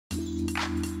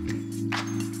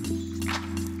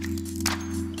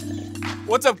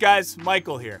What's up guys,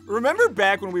 Michael here. Remember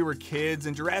back when we were kids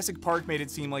and Jurassic Park made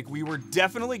it seem like we were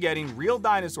definitely getting real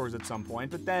dinosaurs at some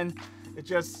point, but then it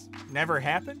just never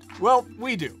happened? Well,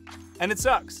 we do, and it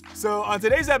sucks. So on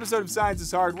today's episode of Science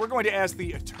is Hard, we're going to ask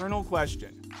the eternal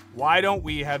question: why don't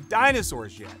we have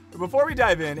dinosaurs yet? But before we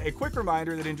dive in, a quick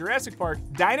reminder that in Jurassic Park,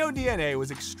 Dino DNA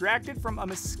was extracted from a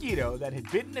mosquito that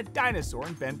had bitten a dinosaur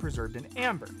and been preserved in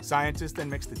amber. Scientists then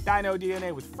mixed the Dino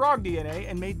DNA with frog DNA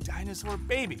and made dinosaur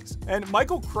babies. And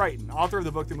Michael Crichton, author of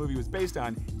the book the movie was based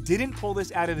on, didn't pull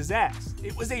this out of his ass.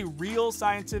 It was a real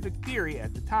scientific theory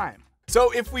at the time.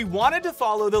 So if we wanted to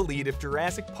follow the lead of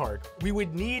Jurassic Park, we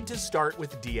would need to start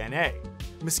with DNA.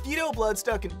 Mosquito blood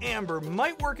stuck in amber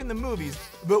might work in the movies,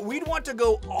 but we'd want to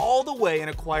go all the way and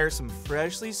acquire some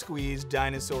freshly squeezed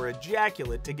dinosaur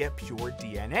ejaculate to get pure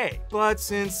DNA. But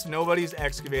since nobody's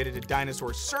excavated a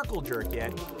dinosaur circle jerk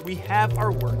yet, we have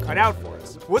our work cut out for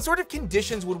us. What sort of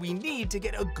conditions would we need to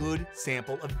get a good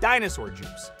sample of dinosaur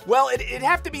juice? Well, it'd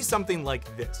have to be something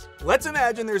like this. Let's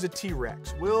imagine there's a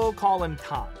T-Rex. We'll call him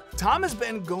Tom. Tom has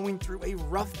been going through a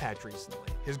rough patch recently.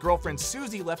 His girlfriend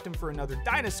Susie left him for another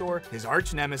dinosaur, his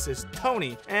arch nemesis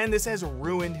Tony, and this has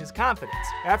ruined his confidence.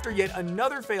 After yet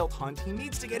another failed hunt, he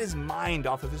needs to get his mind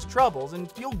off of his troubles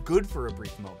and feel good for a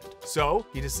brief moment. So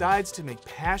he decides to make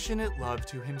passionate love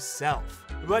to himself.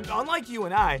 But unlike you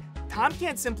and I, Tom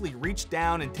can't simply reach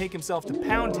down and take himself to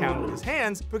Pound Town with his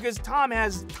hands because Tom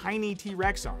has tiny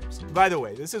T-Rex arms. By the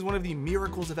way, this is one of the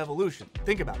miracles of evolution.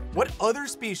 Think about it. What other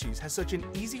species has such an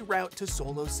easy route to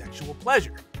solo sexual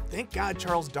pleasure? Thank God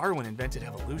Charles Darwin invented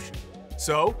evolution.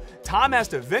 So, Tom has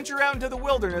to venture out into the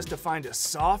wilderness to find a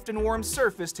soft and warm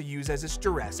surface to use as his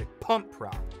Jurassic pump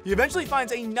prop. He eventually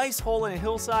finds a nice hole in a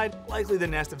hillside, likely the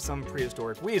nest of some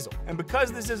prehistoric weasel. And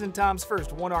because this isn't Tom's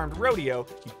first one-armed rodeo,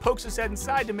 he pokes his head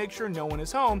inside to make sure no one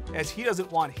is home, as he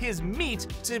doesn't want his meat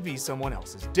to be someone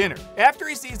else's dinner. After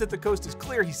he sees that the coast is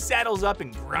clear, he saddles up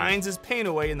and grinds his pain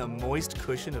away in the moist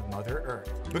cushion of Mother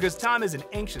Earth. Because Tom is an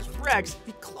anxious Rex,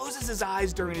 he closes his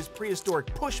eyes during his prehistoric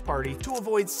push party to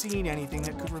avoid seeing anything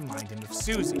that could remind him of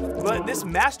Susie. But this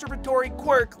masturbatory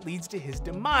quirk leads to his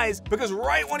demise, because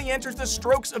right when he enters the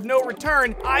strokes of no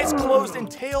return, eyes closed and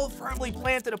tail firmly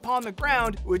planted upon the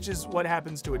ground, which is what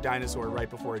happens to a dinosaur right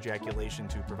before ejaculation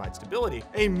to provide stability,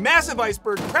 a massive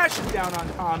iceberg crashes down on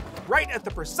Tom right at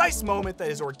the precise moment that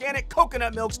his organic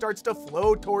coconut milk starts to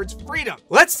flow towards freedom.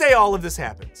 Let's say all of this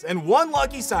happens, and one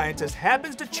lucky scientist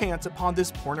happens to chance upon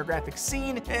this pornographic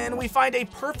scene, and we find a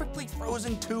perfectly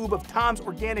frozen tube of Tom's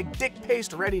organic dick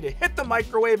paste ready to hit the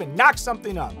microwave and knock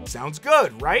something up. Sounds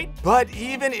good, right? But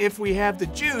even if we have the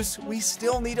juice, we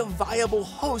still need a viable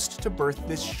host to birth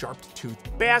this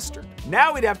sharp-toothed bastard.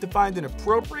 Now we'd have to find an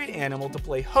appropriate animal to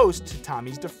play host to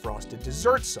Tommy's defrosted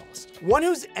dessert sauce. One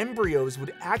whose embryos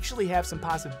would actually have some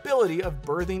possibility of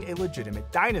birthing a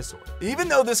legitimate dinosaur. Even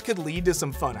though this could lead to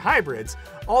some fun hybrids,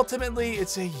 ultimately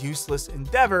it's a useless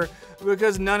endeavor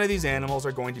because none of these animals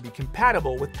are going to be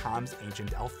compatible with Tom's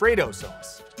ancient Alfredo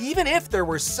sauce. Even if there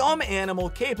were some animal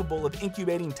capable of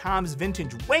incubating Tom's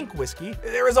vintage wank whiskey,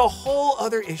 there is a whole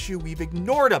other issue we've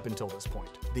ignored up until this point.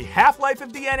 The half-life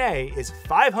of DNA is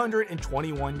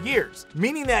 521 years,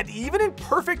 meaning that even in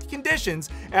perfect conditions,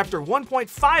 after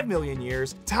 1.5 million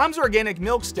years, Tom's organic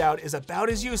milk stout is about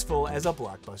as useful as a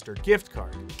Blockbuster gift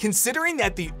card. Considering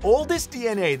that the oldest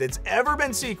DNA that's ever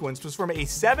been sequenced was from a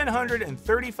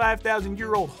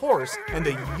 735,000-year-old horse, and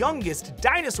the youngest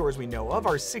dinosaurs we know of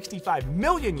are 65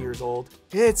 million years old,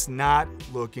 it's not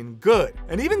looking good.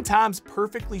 And even Tom's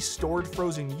perfectly stored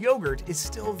frozen yogurt is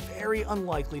still very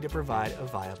unlikely to provide a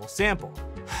viable sample.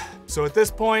 So at this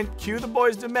point, cue the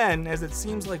boys to men, as it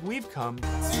seems like we've come to the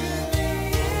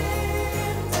end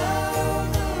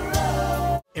of the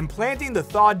road. Implanting the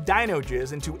thawed dino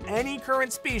jizz into any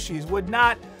current species would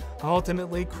not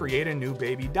ultimately create a new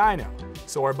baby dino.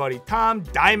 So our buddy Tom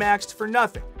dimaxed for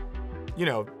nothing. You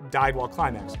know, died while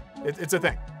climaxing. It's a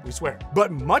thing, we swear.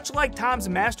 But much like Tom's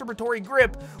masturbatory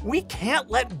grip, we can't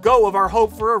let go of our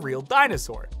hope for a real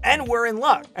dinosaur. And we're in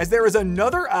luck, as there is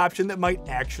another option that might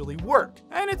actually work.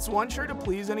 And it's one sure to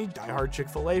please any diehard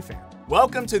Chick-fil-A fan.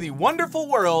 Welcome to the wonderful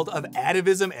world of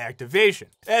Atavism Activation.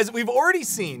 As we've already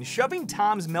seen, shoving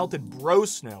Tom's melted bro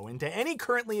snow into any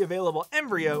currently available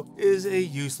embryo is a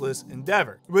useless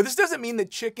endeavor. But this doesn't mean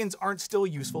that chickens aren't still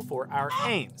useful for our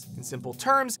aims. In simple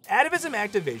terms, Atavism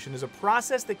Activation is a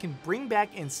process that can bring back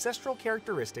ancestral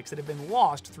characteristics that have been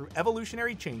lost through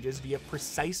evolutionary changes via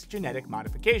precise genetic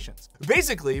modifications.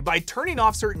 Basically, by turning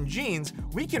off certain genes,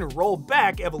 we can roll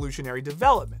back evolutionary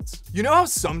developments. You know how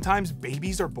sometimes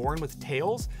babies are born with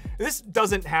tails? This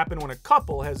doesn't happen when a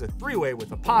couple has a three-way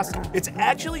with a possum. It's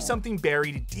actually something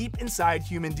buried deep inside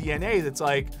human DNA that's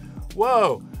like,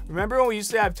 Whoa, remember when we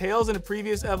used to have tails in a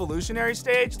previous evolutionary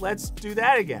stage? Let's do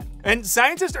that again. And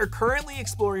scientists are currently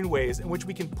exploring ways in which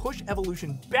we can push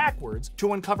evolution backwards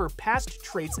to uncover past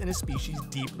traits in a species'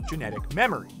 deep genetic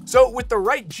memory. So with the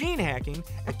right gene hacking,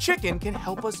 a chicken can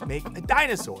help us make a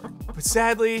dinosaur. But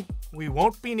sadly, we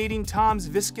won't be needing Tom's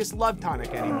viscous love tonic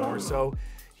anymore, so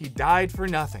he died for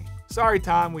nothing. Sorry,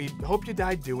 Tom, we hope you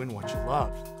died doing what you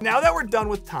loved. Now that we're done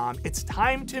with Tom, it's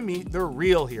time to meet the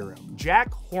real hero,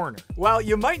 Jack Horner. While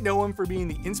you might know him for being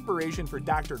the inspiration for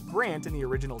Dr. Grant in the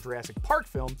original Jurassic Park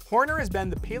film, Horner has been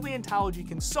the paleontology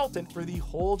consultant for the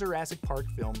whole Jurassic Park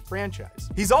film franchise.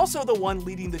 He's also the one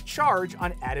leading the charge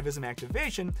on Atavism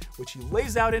Activation, which he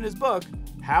lays out in his book,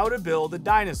 How to Build a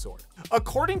Dinosaur.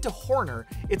 According to Horner,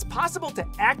 it's possible to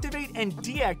activate and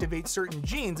deactivate certain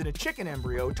genes in a chicken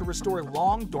embryo to restore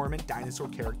long dormant dinosaur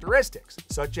characteristics,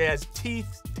 such as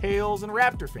teeth, tails, and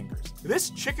raptor fingers. This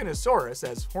Chickenosaurus,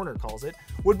 as Horner calls it,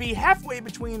 would be halfway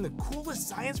between the coolest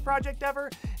science project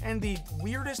ever and the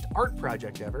weirdest art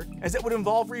project ever, as it would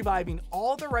involve reviving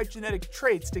all the right genetic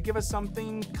traits to give us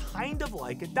something kind of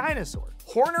like a dinosaur.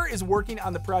 Horner is working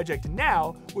on the project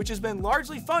now, which has been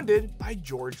largely funded by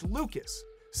George Lucas.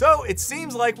 So it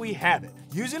seems like we have it.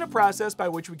 Using a process by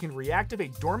which we can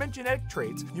reactivate dormant genetic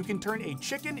traits, you can turn a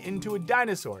chicken into a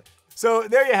dinosaur. So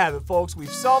there you have it, folks.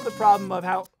 We've solved the problem of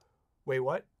how... Wait,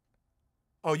 what?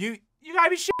 Oh, you gotta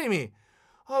be shitting me.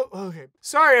 Oh, okay.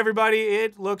 Sorry, everybody.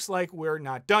 It looks like we're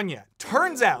not done yet.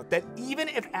 Turns out that even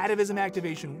if Atavism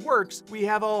Activation works, we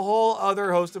have a whole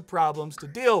other host of problems to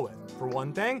deal with. For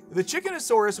one thing, the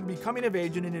Chickenosaurus would be coming of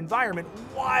age in an environment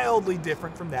wildly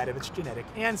different from that of its genetic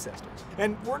ancestors.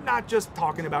 And we're not just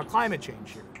talking about climate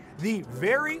change here. The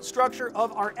very structure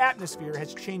of our atmosphere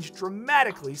has changed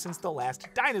dramatically since the last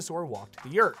dinosaur walked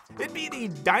the Earth. It'd be the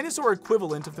dinosaur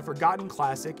equivalent of the forgotten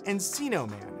classic Encino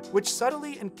Man, which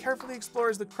subtly and carefully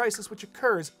explores the crisis which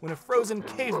occurs when a frozen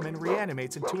caveman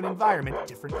reanimates into an environment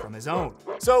different from his own.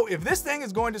 So if this thing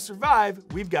is going to survive,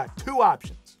 we've got two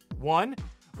options. One,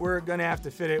 we're gonna have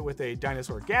to fit it with a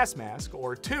dinosaur gas mask,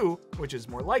 or two, which is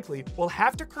more likely, we'll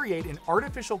have to create an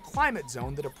artificial climate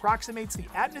zone that approximates the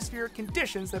atmospheric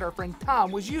conditions that our friend Tom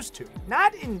was used to.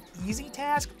 Not an easy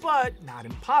task, but not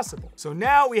impossible. So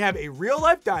now we have a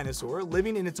real-life dinosaur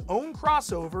living in its own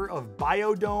crossover of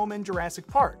Biodome and Jurassic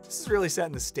Park. This is really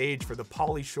setting the stage for the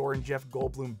Pauly Shore and Jeff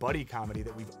Goldblum buddy comedy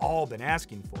that we've all been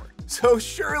asking for. So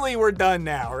surely we're done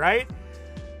now, right?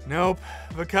 Nope,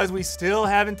 because we still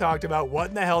haven't talked about what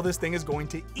in the hell this thing is going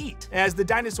to eat, as the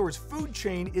dinosaur's food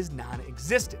chain is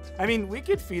non-existent. I mean, we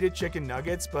could feed it chicken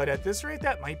nuggets, but at this rate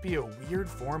that might be a weird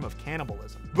form of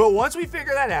cannibalism. But once we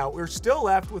figure that out, we're still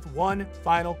left with one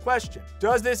final question.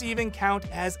 Does this even count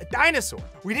as a dinosaur?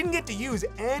 We didn't get to use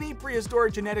any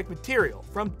prehistoric genetic material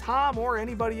from Tom or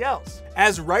anybody else.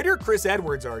 As writer Chris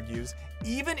Edwards argues,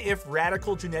 even if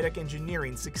radical genetic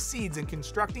engineering succeeds in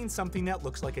constructing something that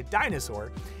looks like a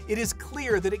dinosaur, it is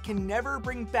clear that it can never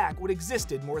bring back what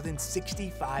existed more than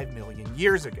 65 million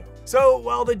years ago. So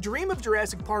while the dream of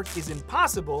Jurassic Park is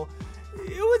impossible,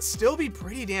 it would still be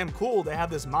pretty damn cool to have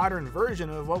this modern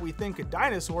version of what we think a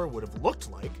dinosaur would have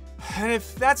looked like. And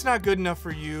if that's not good enough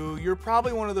for you, you're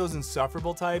probably one of those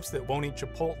insufferable types that won't eat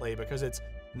Chipotle because it's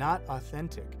not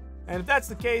authentic. And if that's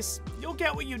the case, you'll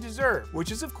get what you deserve,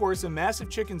 which is of course a massive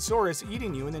Chickensaurus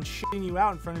eating you and then shitting you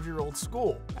out in front of your old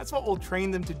school. That's what we'll train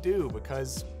them to do,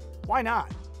 because why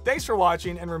not? Thanks for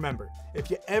watching, and remember, if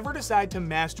you ever decide to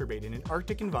masturbate in an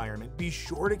Arctic environment, be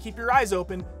sure to keep your eyes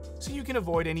open so you can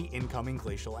avoid any incoming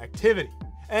glacial activity.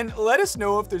 And let us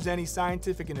know if there's any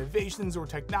scientific innovations or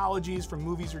technologies from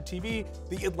movies or TV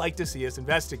that you'd like to see us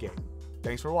investigate.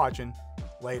 Thanks for watching.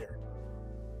 Later.